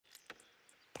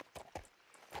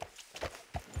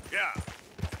Yeah.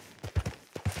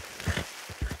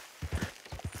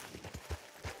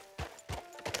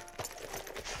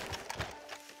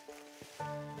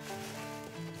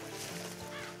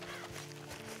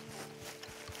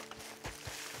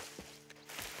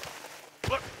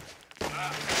 Look.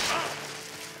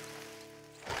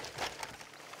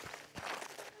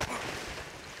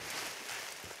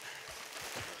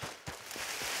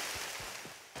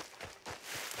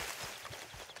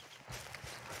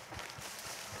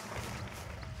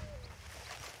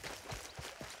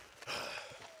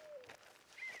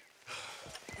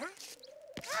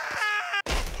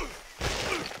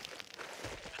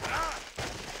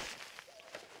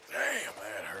 Damn,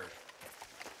 that hurt.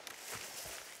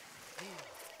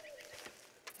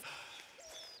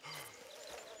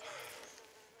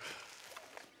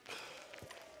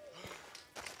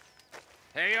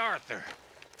 Hey, Arthur.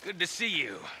 Good to see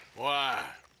you. Why?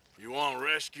 You want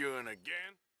rescuing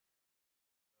again?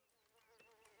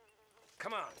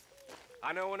 Come on.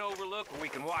 I know an overlook where we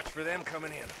can watch for them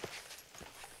coming in.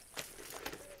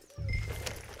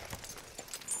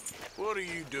 What are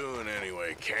you doing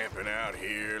anyway, camping out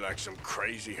here like some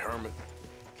crazy hermit?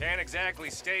 Can't exactly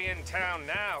stay in town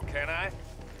now, can I?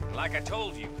 Like I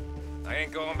told you, I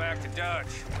ain't going back to Dutch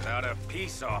without a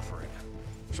peace offering.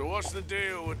 So what's the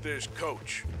deal with this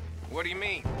coach? What do you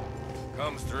mean?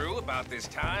 Comes through about this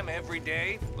time every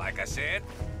day, like I said,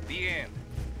 the end.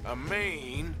 I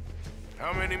mean,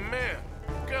 how many men?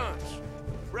 Guns?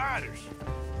 Riders?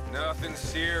 Nothing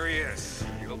serious.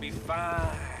 You'll be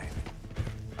fine.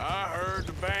 I heard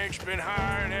the bank's been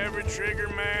hiring every trigger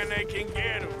man they can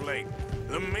get of late.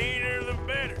 The meaner, the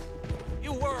better.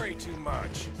 You worry too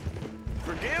much.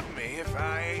 Forgive me if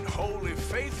I ain't wholly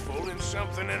faithful in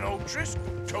something an O'Driscoll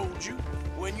told you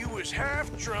when you was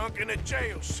half drunk in a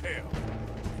jail cell.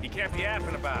 He kept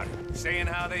yapping about it, saying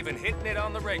how they've been hitting it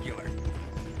on the regular.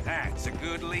 That's a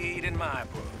good lead in my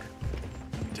book.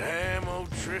 Damn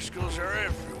O'Driscolls are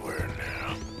everywhere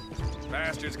now.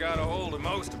 Bastards got a hold of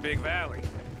most of Big Valley.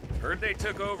 Heard they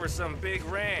took over some big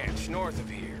ranch north of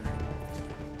here.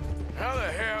 How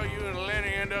the hell you and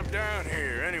Lenny end up down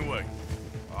here, anyway?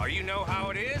 Oh, you know how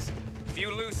it is?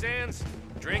 Few loose ends.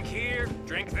 Drink here,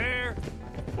 drink there.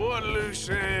 What loose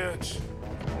ends?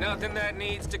 Nothing that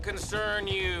needs to concern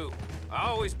you. I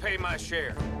always pay my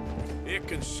share. It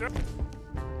concerns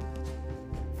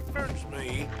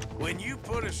me when you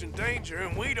put us in danger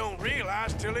and we don't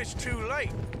realize till it's too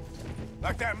late.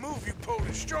 Like that move you pulled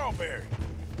in Strawberry.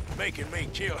 Making me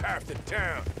kill half the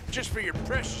town just for your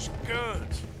precious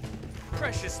guns.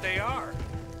 Precious they are.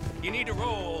 You need to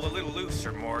roll a little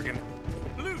looser, Morgan.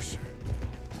 Looser?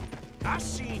 I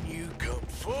seen you come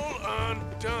full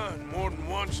undone more than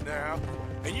once now,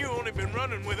 and you only been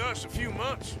running with us a few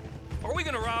months. Are we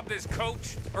gonna rob this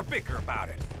coach or bicker about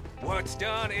it? What's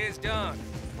done is done.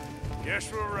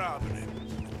 Guess we're robbing it.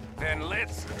 Then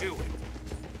let's do it.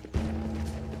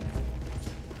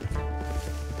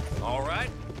 All right,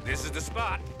 this is the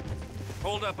spot.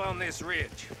 Hold up on this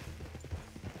ridge.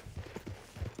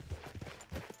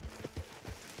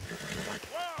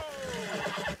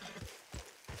 Whoa!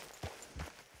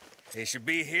 They should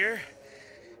be here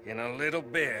in a little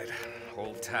bit.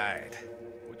 Hold tight.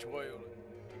 Which way will it?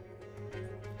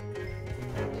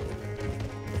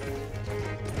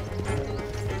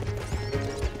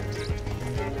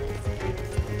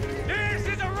 This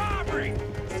is a robbery!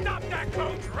 Stop that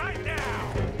coach right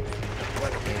now!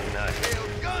 What in the hell?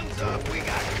 Guns up! We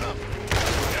got company!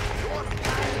 You wanna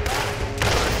fight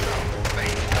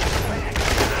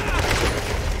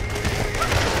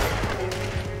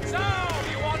So,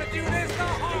 you want to do this the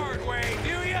hard way,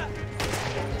 do ya?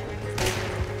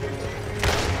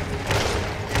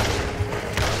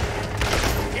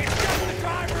 It's just the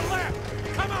driver left!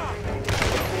 Come on!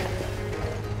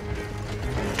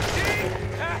 See?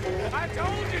 I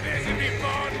told you this would be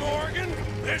fun, Morgan!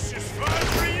 This is fun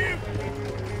for you!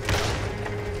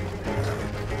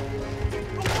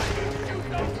 Shoot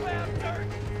those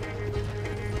bastards!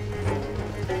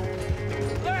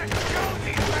 Let's go,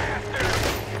 these bastards!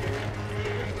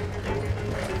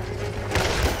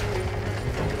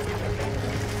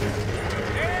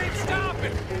 They ain't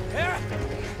stopping!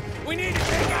 We need to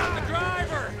take out the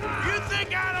driver! You think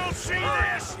I don't see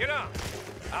this? Get up!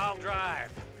 I'll drive.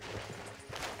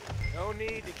 No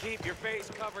need to keep your face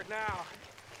covered now.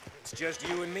 It's just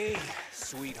you and me,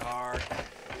 sweetheart.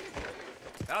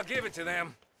 I'll give it to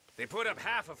them. They put up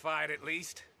half a fight at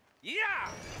least.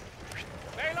 Yeah!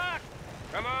 Hey, look!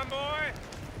 Come on, boy!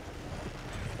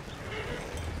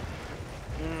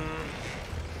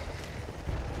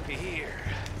 Here.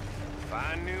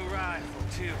 Fine new rifle,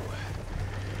 too.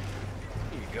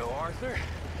 Here you go, Arthur.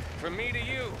 From me to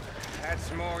you,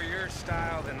 that's more your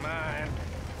style than mine.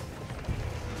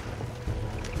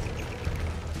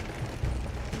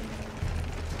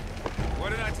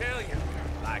 What did I tell you?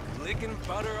 Like licking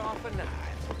butter off a knife.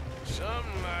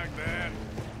 Something like that.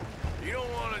 You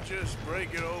don't want to just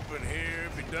break it open here,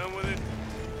 be done with it?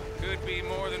 Could be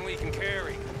more than we can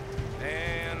carry.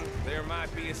 And there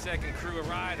might be a second crew of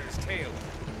riders tailing.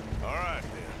 All right,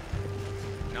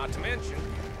 then. Not to mention,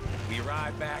 we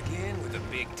ride back in with a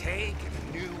big take and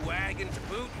a new wagon to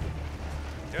boot.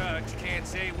 Dutch can't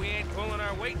say we ain't pulling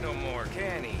our weight no more,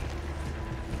 can he?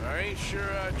 I ain't sure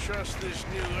I trust this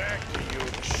new act of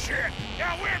yours. Shit!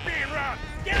 Now we're being robbed!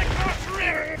 Get across the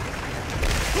river!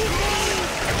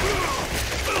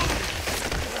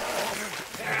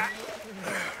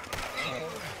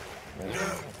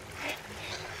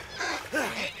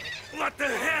 What the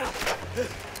hell?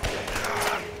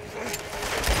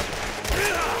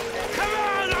 Come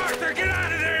on, Arthur! Get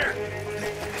out of there!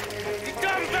 You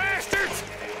dumb bastards!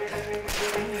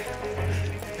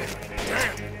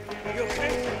 Damn! You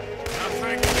okay? I'm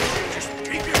thinking. Just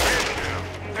keep your head down.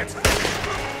 That's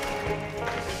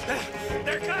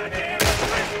they're goddamn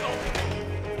crystal!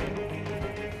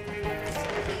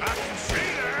 I can see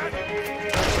that!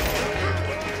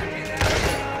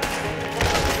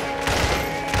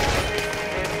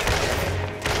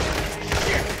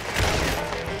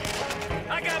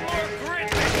 I got more grit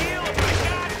than heel of my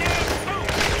goddamn boot!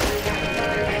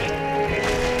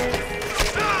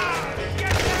 Ah!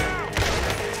 Get down!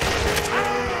 Ah!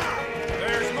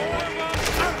 There's more of them!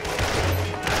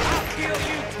 I'll kill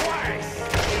you twice!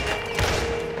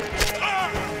 Ah!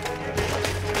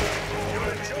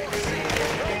 Your choice is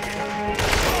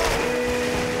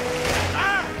ah!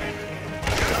 Ah!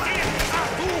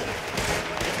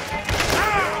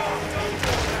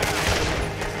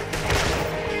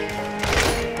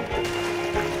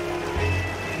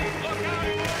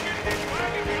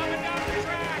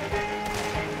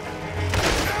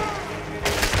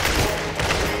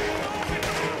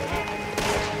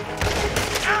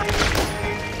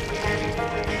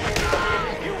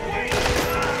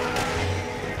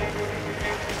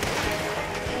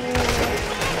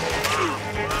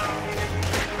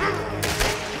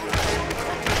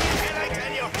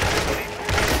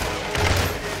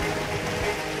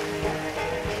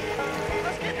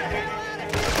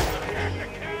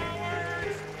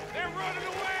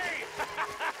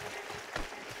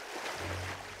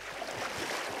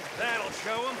 That'll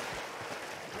show 'em.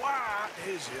 Why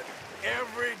is it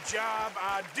every job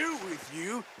I do with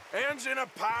you ends in a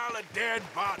pile of dead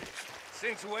bodies?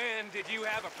 Since when did you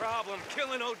have a problem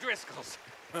killing O'Driscolls?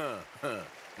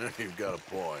 You've got a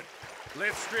point.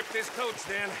 Let's strip this coach,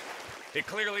 then. It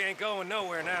clearly ain't going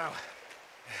nowhere now.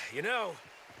 You know,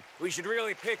 we should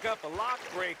really pick up a lock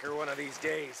breaker one of these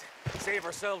days. Save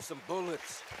ourselves some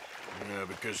bullets. Yeah,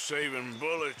 because saving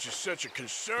bullets is such a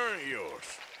concern of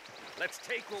yours. Let's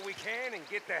take what we can and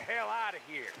get the hell out of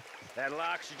here. That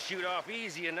lock should shoot off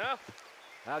easy enough.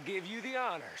 I'll give you the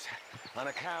honors. On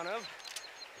account of,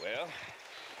 well,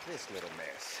 this little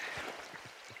mess.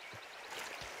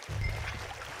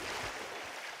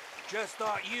 Just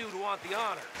thought you'd want the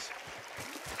honors.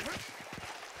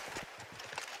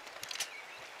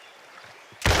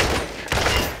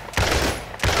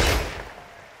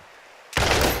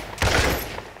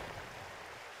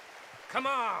 Come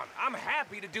on, I'm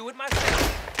happy to do it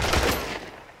myself.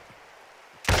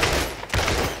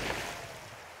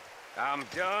 I'm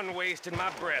done wasting my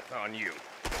breath on you.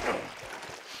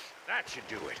 That should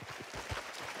do it.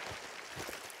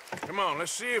 Come on,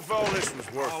 let's see if all this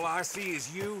was worth it. All I see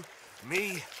is you,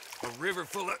 me, a river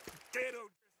full of